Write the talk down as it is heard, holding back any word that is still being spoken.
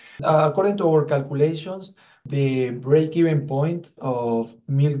According to our calculations, the break-even point of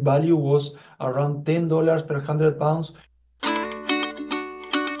milk value was around $10 per 100 pounds.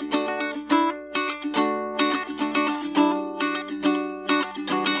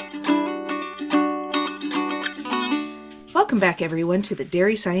 Welcome back, everyone, to the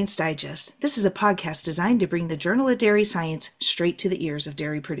Dairy Science Digest. This is a podcast designed to bring the Journal of Dairy Science straight to the ears of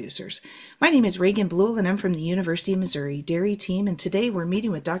dairy producers. My name is Reagan Bluell, and I'm from the University of Missouri Dairy Team, and today we're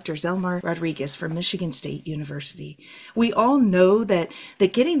meeting with Dr. Zelmar Rodriguez from Michigan State University. We all know that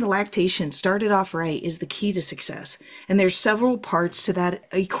getting the lactation started off right is the key to success, and there's several parts to that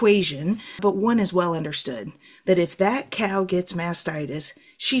equation, but one is well understood, that if that cow gets mastitis,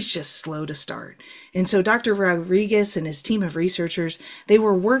 she's just slow to start. And so Dr. Rodriguez and his team of researchers, they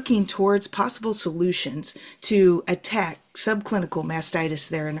were working towards possible solutions to attack subclinical mastitis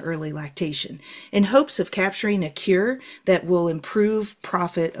there in early lactation in hopes of capturing a cure that will improve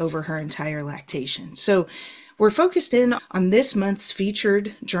profit over her entire lactation. So we're focused in on this month's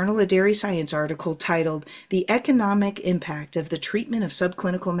featured Journal of Dairy Science article titled The Economic Impact of the Treatment of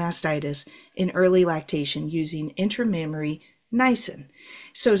Subclinical Mastitis in Early Lactation Using Intramammary Nisin.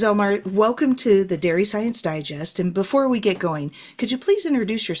 So Zelmar, welcome to the Dairy Science Digest. And before we get going, could you please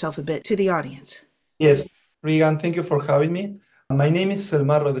introduce yourself a bit to the audience? Yes, Regan, thank you for having me. My name is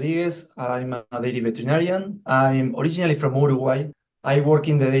Selmar Rodriguez. I'm a dairy veterinarian. I'm originally from Uruguay. I work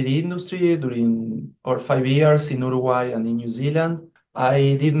in the dairy industry during 5 years in Uruguay and in New Zealand.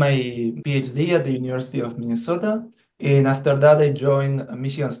 I did my PhD at the University of Minnesota. And after that, I joined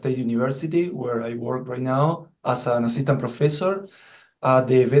Michigan State University, where I work right now as an assistant professor at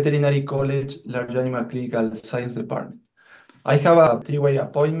the Veterinary College Large Animal Clinical Science Department. I have a three-way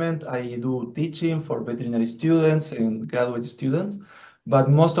appointment. I do teaching for veterinary students and graduate students, but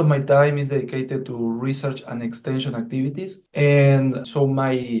most of my time is dedicated to research and extension activities. And so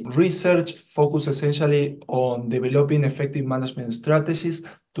my research focuses essentially on developing effective management strategies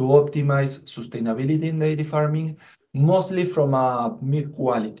to optimize sustainability in dairy farming, mostly from a milk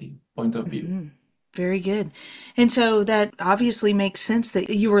quality point of view. Mm-hmm. Very good. And so that obviously makes sense that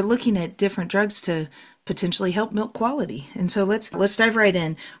you were looking at different drugs to potentially help milk quality. And so let's dive right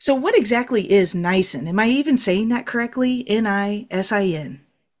in. So what exactly is nisin? Am I even saying that correctly? Nisin.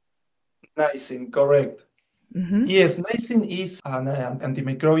 Nisin, correct. Mm-hmm. Yes, nisin is an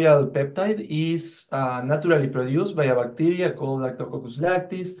antimicrobial peptide, is naturally produced by a bacteria called Lactococcus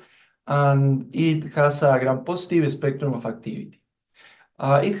lactis, and it has a gram-positive spectrum of activity.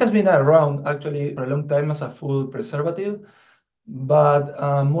 It has been around actually for a long time as a food preservative,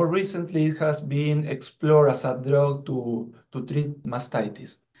 but more recently it has been explored as a drug to treat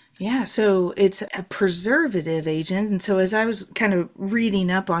mastitis. Yeah, so it's a preservative agent. And so as I was kind of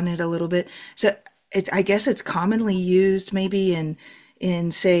reading up on it a little bit, so I guess it's commonly used maybe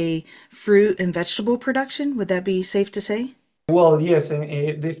in say fruit and vegetable production. Would that be safe to say? Well, yes,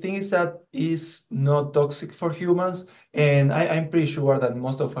 and the thing is that it's not toxic for humans, and I'm pretty sure that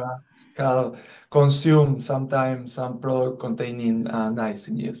most of us have consumed sometimes some product containing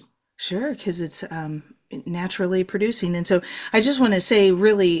niacin, yes. Sure, because it's naturally producing. And so I just want to say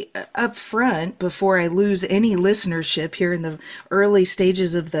really up front before I lose any listenership here in the early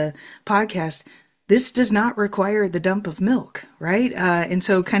stages of the podcast, this does not require the dump of milk, right? And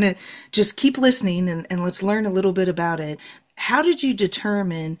so kind of just keep listening and let's learn a little bit about it. How did you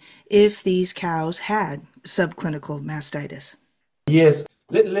determine if these cows had subclinical mastitis? Yes,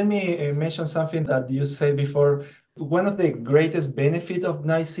 let me mention something that you said before. One of the greatest benefit of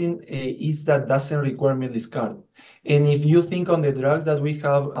niacin is that doesn't require milk discard. And if you think on the drugs that we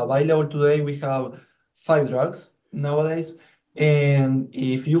have available today, we have 5 drugs nowadays. And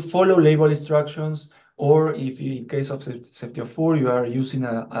if you follow label instructions, or if in case of safety of food, you are using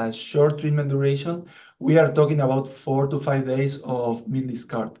a short treatment duration, we are talking about 4 to 5 days of milk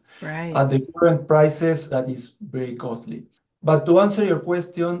discard. Right. At the current prices, that is very costly. But to answer your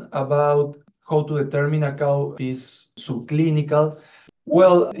question about how to determine a cow is subclinical,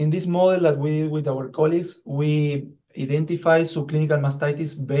 well, in this model that we did with our colleagues, we identify subclinical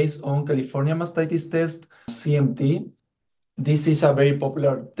mastitis based on California Mastitis Test, CMT. This is a very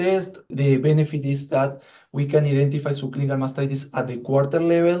popular test. The benefit is that we can identify subclinical mastitis at the quarter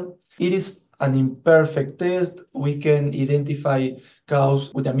level. It is an imperfect test. We can identify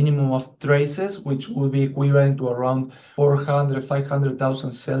cows with a minimum of traces, which would be equivalent to around 400,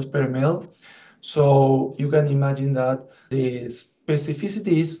 500,000 cells per ml. So you can imagine that the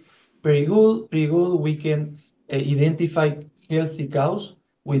specificity is pretty good. We can identify healthy cows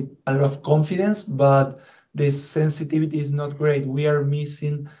with a lot of confidence, but the sensitivity is not great. We are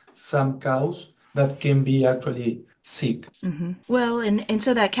missing some cows that can be actually sick. Well, and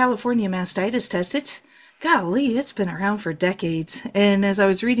so that California mastitis test, golly, it's been around for decades. And as I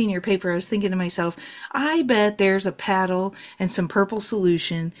was reading your paper, I was thinking to myself, I bet there's a paddle and some purple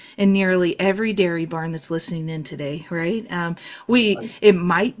solution in nearly every dairy barn that's listening in today, right? It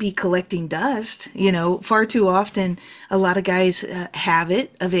might be collecting dust. Far too often, a lot of guys have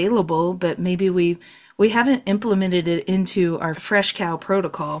it available, but maybe we haven't implemented it into our fresh cow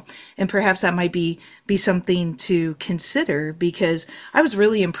protocol, and perhaps that might be something to consider, because I was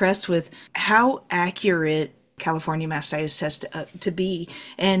really impressed with how accurate California mastitis test to be.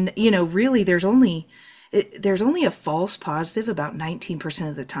 And really there's only a false positive about 19%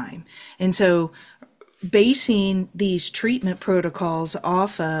 of the time. And so basing these treatment protocols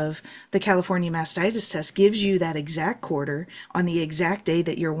off of the California mastitis test gives you that exact quarter on the exact day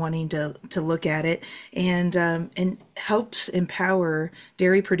that you're wanting to look at it, and helps empower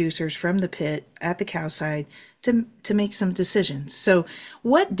dairy producers from the pit at the cow side to make some decisions. So,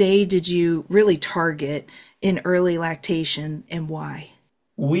 what day did you really target in early lactation, and why?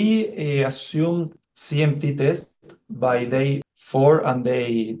 We assume CMT test by day 4 and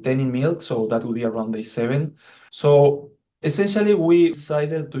day 10 in milk, so that would be around day 7. So essentially, we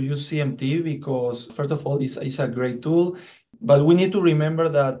decided to use CMT because, first of all, it's a great tool, but we need to remember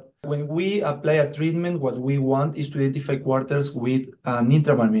that when we apply a treatment, what we want is to identify quarters with an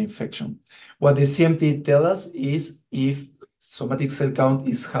intramammary infection. What the CMT tells us is if somatic cell count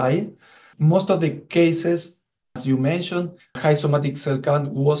is high. Most of the cases, as you mentioned, high somatic cell count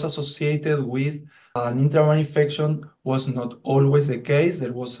was associated with an intramural infection. Was not always the case.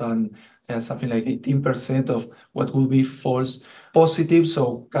 There was something like 18% of what would be false positive,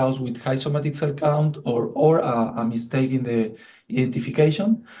 so cows with high somatic cell count or a mistake in the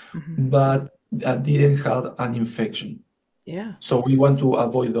identification, Mm-hmm. but that didn't have an infection. Yeah. So we want to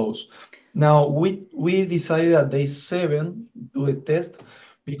avoid those. Now, we decided at day 7 do a test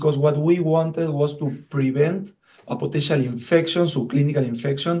because what we wanted was to prevent a potential infection, so clinical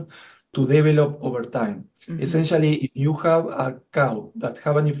infection, to develop over time. Mm-hmm. Essentially, if you have a cow that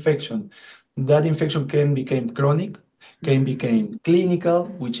have an infection, that infection can become chronic, can Mm-hmm. become clinical,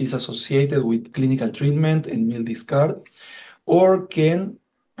 which is associated with clinical treatment and milk discard, or can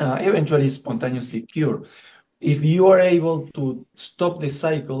eventually spontaneously cure. If you are able to stop the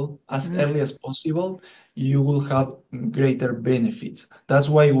cycle as Mm. early as possible, you will have greater benefits. That's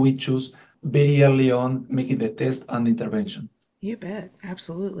why we choose very early on making the test and intervention. You bet.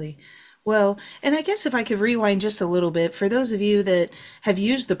 Absolutely. Well, and I guess if I could rewind just a little bit, for those of you that have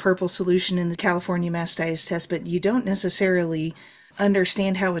used the purple solution in the California mastitis test, but you don't necessarily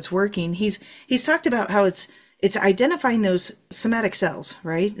understand how it's working, he's talked about how it's identifying those somatic cells,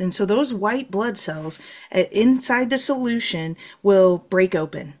 right? And so those white blood cells inside the solution will break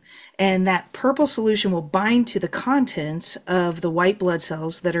open. And that purple solution will bind to the contents of the white blood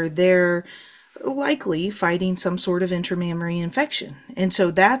cells that are there, likely fighting some sort of intramammary infection. And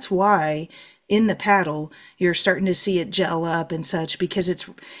so that's why in the paddle you're starting to see it gel up and such, because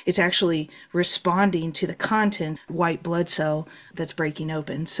it's actually responding to the content white blood cell that's breaking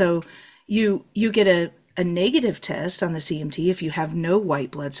open. So you get a negative test on the CMT if you have no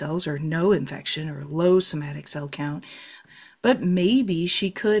white blood cells or no infection or low somatic cell count. But maybe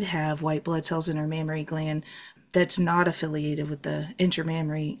she could have white blood cells in her mammary gland that's not affiliated with the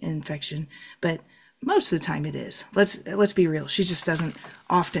intramammary infection, but most of the time it is. Let's be real. She just doesn't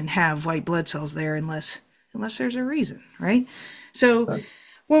often have white blood cells there unless there's a reason, right? So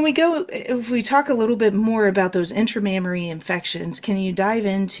if we talk a little bit more about those intramammary infections, can you dive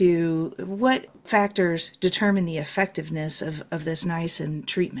into what factors determine the effectiveness of this niacin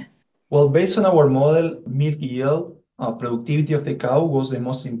treatment? Well, based on our model, milk yield, productivity of the cow was the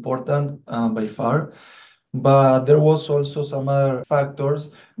most important by far. But there was also some other factors,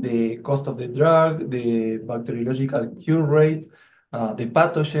 the cost of the drug, the bacteriological cure rate, the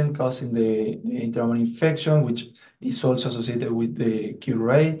pathogen causing the intramural infection, which is also associated with the cure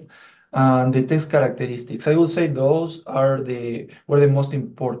rate, and the test characteristics. I would say those were the most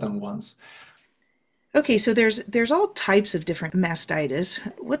important ones. Okay, so there's all types of different mastitis.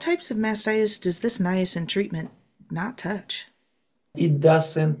 What types of mastitis does this niacin treatment not touch? It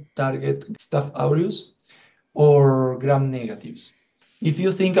doesn't target Staph aureus or gram negatives. If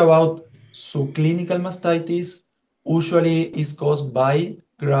you think about subclinical mastitis, usually is caused by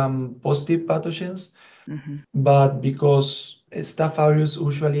gram positive pathogens, Mm-hmm. but because Staph aureus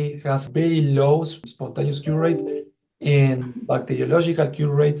usually has very low spontaneous cure rate and bacteriological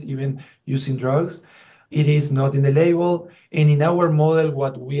cure rate, even using drugs, it is not in the label. And in our model,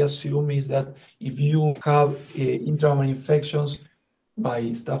 what we assume is that if you have intramural infections, by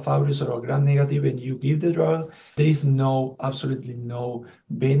Staph aureus or gram-negative and you give the drug, there is absolutely no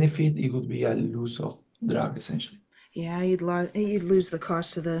benefit. It would be a loss of drug, essentially. Yeah, you'd lose the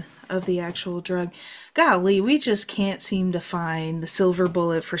cost of the actual drug. Golly, we just can't seem to find the silver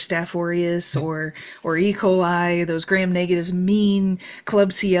bullet for Staph aureus or E. coli, those gram negatives, mean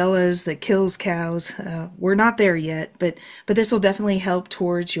Klebsiellas that kills cows. We're not there yet, but this will definitely help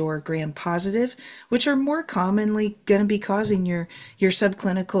towards your gram positive, which are more commonly going to be causing your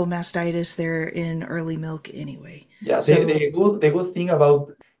subclinical mastitis there in early milk anyway. Yeah, So the good thing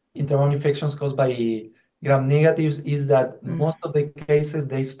about intermittent infections caused by gram negatives is that most of the cases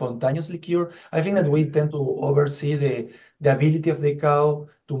they spontaneously cure. I think that we tend to oversee the ability of the cow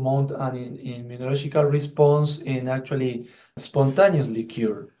to mount an immunological response and actually spontaneously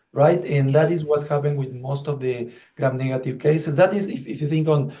cure, right? And yeah, that is what happened with most of the gram negative cases. That is, if you think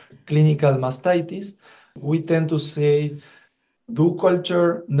on clinical mastitis, we tend to say do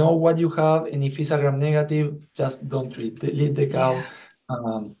culture, know what you have, and if it's a gram negative, just don't treat. Let the yeah. cow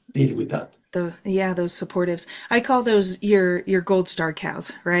deal with that. Those supportives. I call those your gold star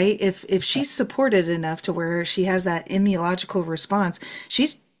cows, right? If she's supported enough to where she has that immunological response,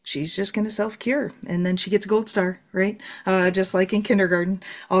 she's just going to self cure, and then she gets a gold star, right? Just like in kindergarten,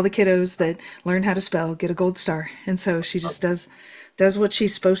 all the kiddos that learn how to spell get a gold star, and so she just does what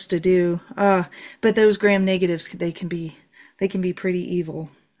she's supposed to do. But those gram negatives, they can be pretty evil,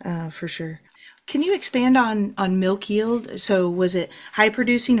 for sure. Can you expand on milk yield? So was it high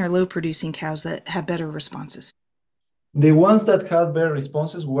producing or low producing cows that have better responses? The ones that had better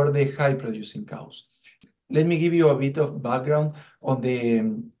responses were the high producing cows. Let me give you a bit of background on the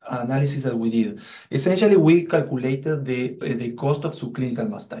analysis that we did. Essentially, we calculated the cost of subclinical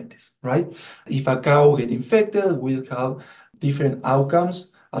mastitis, right? If a cow get infected, we'll have different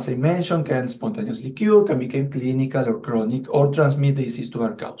outcomes. As I mentioned, can spontaneously cure, can become clinical or chronic, or transmit the disease to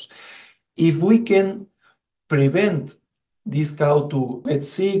our cows. If we can prevent this cow to get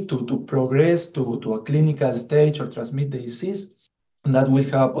sick, to progress to a clinical stage or transmit the disease, that will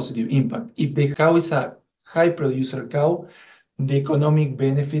have a positive impact. If the cow is a high producer cow, the economic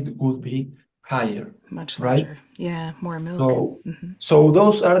benefit would be higher, Much right? larger. Yeah, more milk. So, so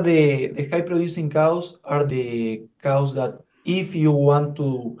those are the high producing cows are the cows that if you want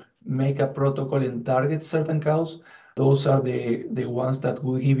to make a protocol and target certain cows, those are the ones that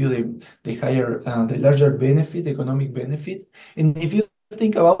will give you the higher, the larger benefit, economic benefit. And if you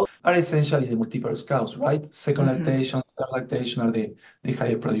think about are essentially the multipurpose cows, right? Second lactation, third lactation are the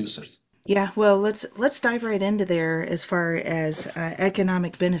higher producers. Yeah, well, let's dive right into there as far as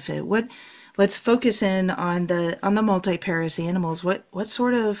economic benefit. Let's focus in on the multi-paris animals. What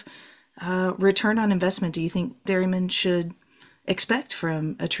sort of return on investment do you think dairymen should expect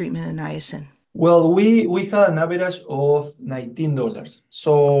from a treatment in niacin? Well, we had an average of $19.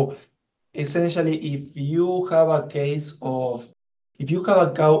 So essentially, if you have a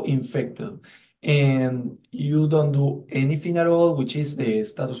cow infected and you don't do anything at all, which is the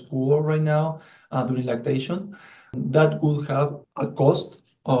status quo right now during lactation, that would have a cost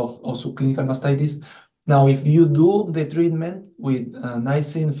of subclinical mastitis. Now, if you do the treatment with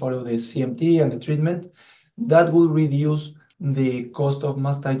niacin, follow the CMT and the treatment, that will reduce the cost of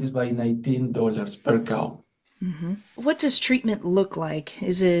mastitis by $19 per cow. What does treatment look like?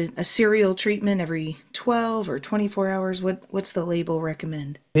 Is it a serial treatment every 12 or 24 hours? What's the label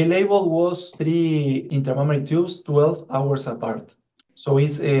recommend? The label was 3 intramammary tubes, 12 hours apart. So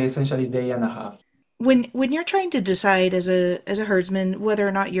it's essentially day and a half. When you're trying to decide as a herdsman whether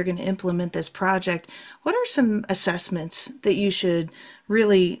or not you're going to implement this project, what are some assessments that you should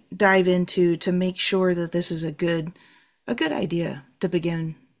really dive into to make sure that this is a good idea to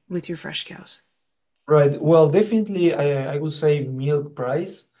begin with your fresh cows? Right. Well, definitely, I would say milk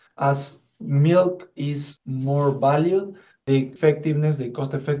price. As milk is more valued, the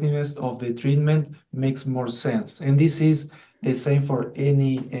cost effectiveness of the treatment makes more sense. And this is the same for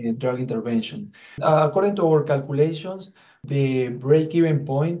any drug intervention. According to our calculations, the break-even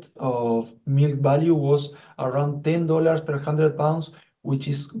point of milk value was around $10 per 100 pounds, which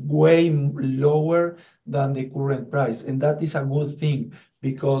is way lower than the current price. And that is a good thing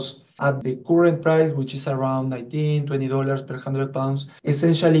because at the current price, which is around $19-20 per 100 pounds,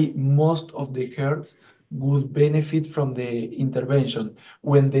 essentially most of the herds would benefit from the intervention.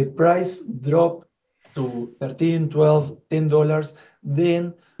 When the price drop to 13, 12, $10,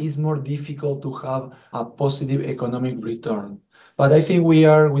 then it's more difficult to have a positive economic return. But I think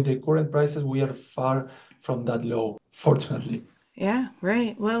with the current prices, we are far from that low, fortunately. Yeah,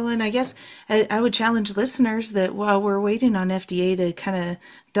 right. Well, and I guess I would challenge listeners that while we're waiting on FDA to kind of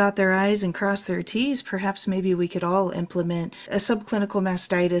dot their I's and cross their T's, perhaps maybe we could all implement a subclinical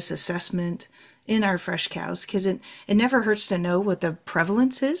mastitis assessment in our fresh cows because it never hurts to know what the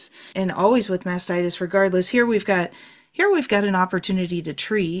prevalence is. And always with mastitis, regardless, here we've got an opportunity to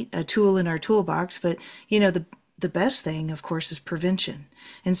treat, a tool in our toolbox, but the best thing, of course, is prevention.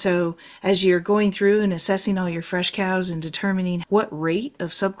 And so, as you're going through and assessing all your fresh cows and determining what rate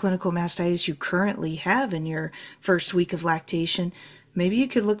of subclinical mastitis you currently have in your first week of lactation, maybe you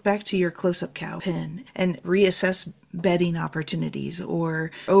could look back to your close-up cow pen and reassess bedding opportunities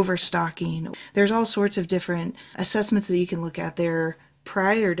or overstocking. There's all sorts of different assessments that you can look at there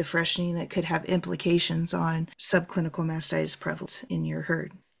prior to freshening that could have implications on subclinical mastitis prevalence in your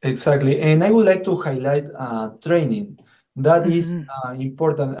herd. Exactly. And I would like to highlight training. That is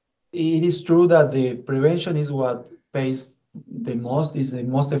important. It is true that the prevention is what pays the most, is the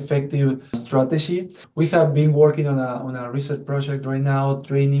most effective strategy. We have been working on a research project right now,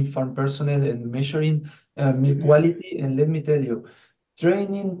 training farm personnel and measuring milk quality. And let me tell you,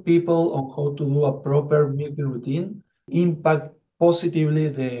 training people on how to do a proper milking routine impact positively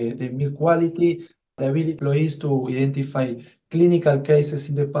the milk quality, the ability of employees to identify clinical cases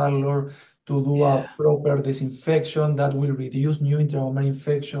in the parlor, to do a Yeah. proper disinfection that will reduce new intraocular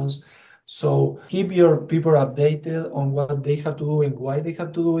infections. So keep your people updated on what they have to do and why they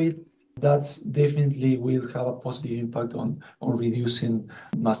have to do it. That's definitely will have a positive impact on reducing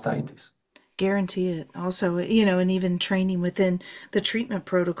mastitis. Guarantee it. Also, and even training within the treatment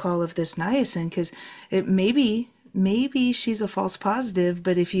protocol of this niacin, because it maybe she's a false positive,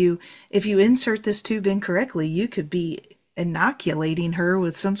 but if you insert this tube incorrectly, you could be inoculating her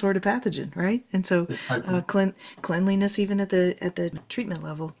with some sort of pathogen, right? And so, Exactly. cleanliness even at the treatment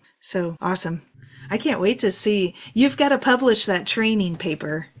level. So awesome. I can't wait to see. You've got to publish that training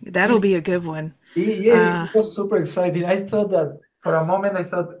paper. That'll It's, be a good one. yeah, it was super exciting. I thought that for a moment, I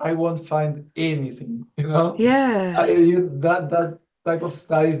thought I won't find anything, you know? Yeah, That type of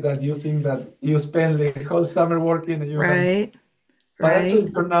studies that you think that you spend the whole summer working and you have, right, but right. actually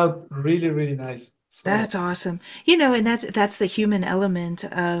it turned out really, really nice. So That's awesome. And that's the human element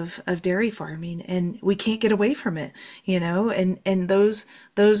of dairy farming, and we can't get away from it, and those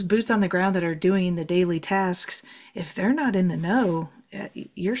boots on the ground that are doing the daily tasks, if they're not in the know,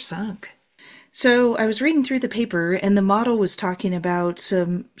 you're sunk. So I was reading through the paper, and the model was talking about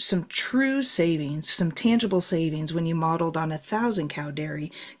some true savings, some tangible savings when you modeled on 1,000 cow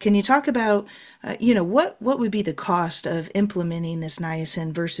dairy. Can you talk about, what would be the cost of implementing this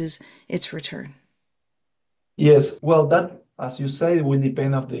niacin versus its return? yes, well, that, as you say, will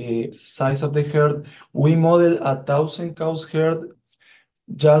depend of the size of the herd. We model 1,000 cows herd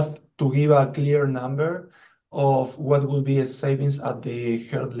just to give a clear number of what will be a savings at the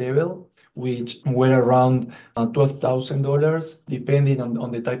herd level, which were around $12,000, depending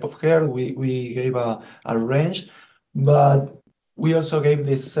on the type of herd. We gave a range, but we also gave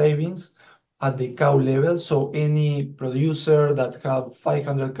the savings at the cow level. So any producer that have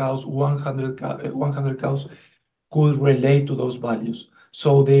 500 cows, 100 cows could relate to those values.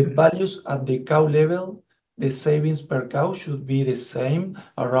 So the values at the cow level, the savings per cow should be the same,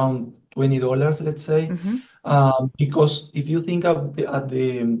 around $20, let's say. Mm-hmm. Because if you think of at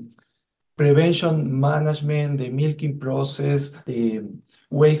the prevention management, the milking process, the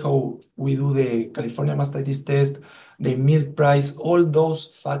way how we do the California mastitis test, the milk price, all those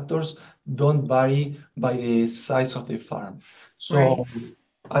factors don't vary by the size of the farm. Right. So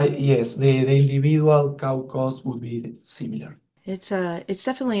yes, the individual cow cost would be similar. It's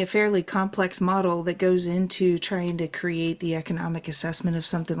definitely a fairly complex model that goes into trying to create the economic assessment of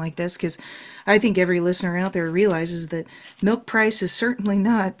something like this, because I think every listener out there realizes that milk price is certainly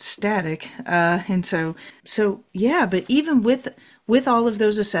not static, and so yeah. But even with all of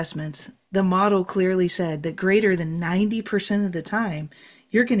those assessments, the model clearly said that greater than 90% of the time,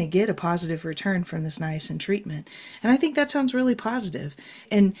 you're going to get a positive return from this niacin treatment. And I think that sounds really positive.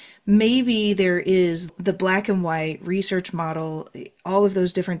 And maybe there is the black and white research model, all of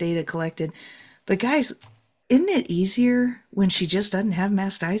those different data collected. But guys, isn't it easier when she just doesn't have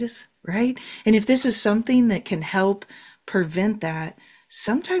mastitis, right? And if this is something that can help prevent that,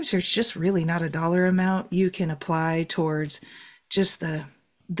 sometimes there's just really not a dollar amount you can apply towards just the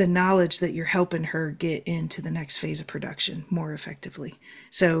knowledge that you're helping her get into the next phase of production more effectively.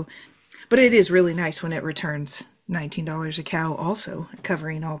 So, but it is really nice when it returns $19 a cow, also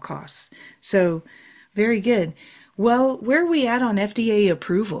covering all costs. So, very good. Well, where are we at on FDA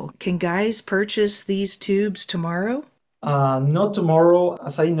approval? Can guys purchase these tubes tomorrow? Not tomorrow,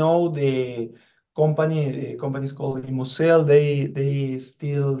 as I know, company. The company is called Musel. They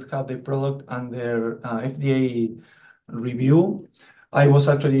still have the product under FDA review. I was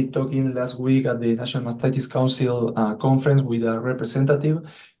actually talking last week at the National Mastitis Council conference with a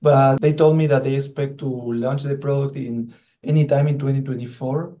representative, but they told me that they expect to launch the product in any time in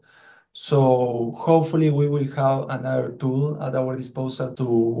 2024. So hopefully we will have another tool at our disposal to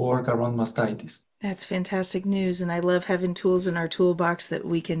work around mastitis. That's fantastic news, and I love having tools in our toolbox that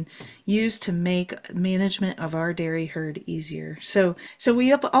we can use to make management of our dairy herd easier. So we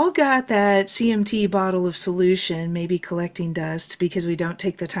have all got that CMT bottle of solution, maybe collecting dust because we don't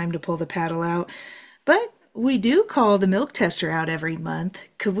take the time to pull the paddle out, but we do call the milk tester out every month.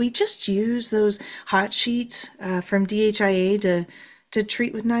 Could we just use those hot sheets from DHIA to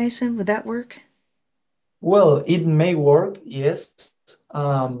treat with niacin? Would that work? Well, it may work, yes.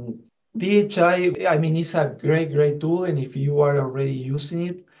 DHI, I mean, it's a great tool, and if you are already using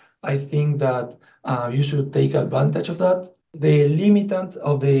it, I think that you should take advantage of that. The limitant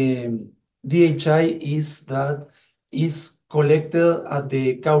of the DHI is that it's collected at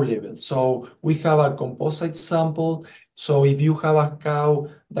the cow level. So we have a composite sample. So if you have a cow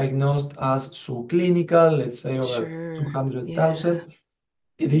diagnosed as subclinical, let's say over Sure. Yeah. 200,000,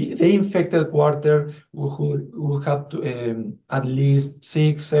 the infected quarter will have to, at least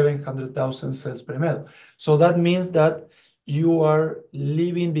 700,000 cells per ml. So that means that you are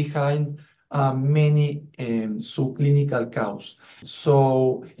leaving behind many subclinical cows.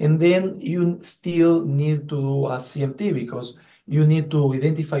 So, and then you still need to do a CMT because you need to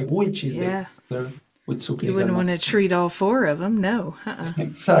identify which is the Yeah. quarter with You subclinical wouldn't want to mastitis. treat all four of them. No. Yeah.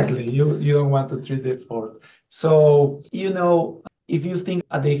 Exactly. You don't want to treat it for. So, if you think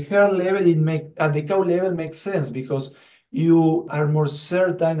at the hair level, at the cow level makes sense because you are more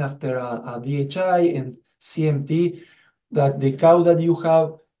certain after a DHI and CMT that the cow that you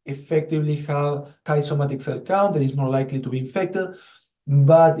have effectively have high somatic cell count and is more likely to be infected,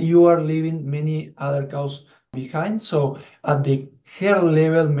 but you are leaving many other cows behind. So at the hair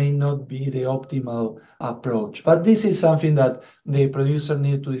level may not be the optimal approach. But this is something that the producer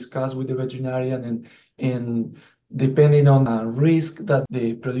need to discuss with the veterinarian and depending on a risk that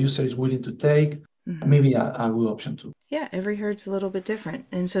the producer is willing to take, maybe a good option too. Yeah, every herd's a little bit different.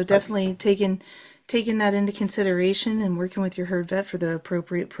 And so Exactly. definitely taking that into consideration and working with your herd vet for the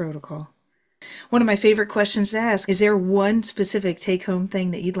appropriate protocol. One of my favorite questions to ask, is there one specific take-home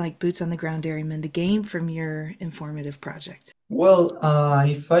thing that you'd like boots on the ground dairymen to gain from your informative project? Well,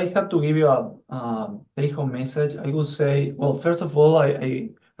 if I had to give you a take-home message, I would say, well, first of all,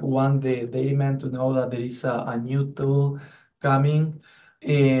 I want the dairyman to know that there is a new tool coming.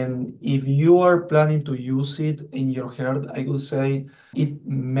 And if you are planning to use it in your herd, I would say it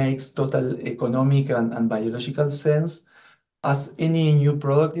makes total economic and biological sense. As any new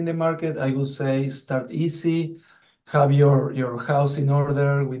product in the market, I would say start easy, have your house in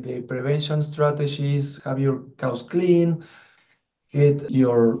order with the prevention strategies, have your cows clean, get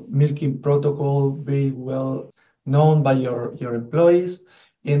your milking protocol very well known by your employees.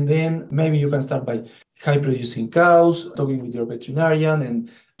 And then maybe you can start by high producing cows, talking with your veterinarian and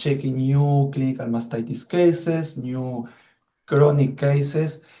checking new clinical mastitis cases, new chronic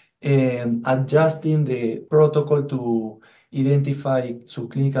cases, and adjusting the protocol to identify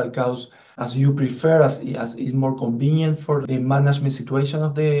subclinical cows as you prefer, as is more convenient for the management situation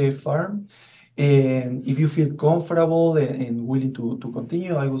of the farm. And if you feel comfortable and willing to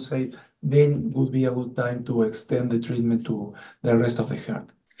continue, I would say then would be a good time to extend the treatment to the rest of the herd.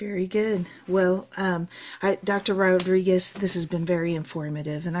 Very good. Well, Dr. Rodriguez, this has been very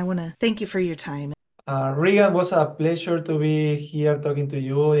informative, and I want to thank you for your time. Regan, was a pleasure to be here talking to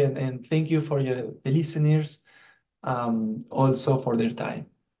you, and thank you for the listeners also for their time.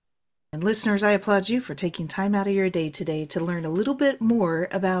 And listeners, I applaud you for taking time out of your day today to learn a little bit more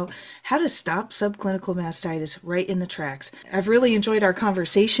about how to stop subclinical mastitis right in the tracks. I've really enjoyed our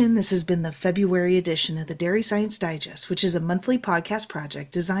conversation. This has been the February edition of the Dairy Science Digest, which is a monthly podcast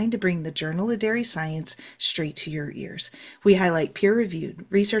project designed to bring the Journal of Dairy Science straight to your ears. We highlight peer-reviewed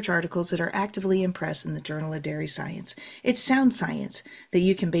research articles that are actively in press in the Journal of Dairy Science. It's sound science that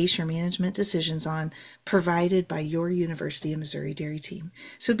you can base your management decisions on, provided by your University of Missouri Dairy team.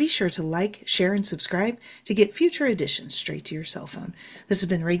 So be sure to like, share, and subscribe to get future editions straight to your cell phone. This has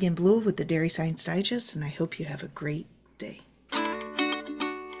been Reagan Blue with the Dairy Science Digest, and I hope you have a great day.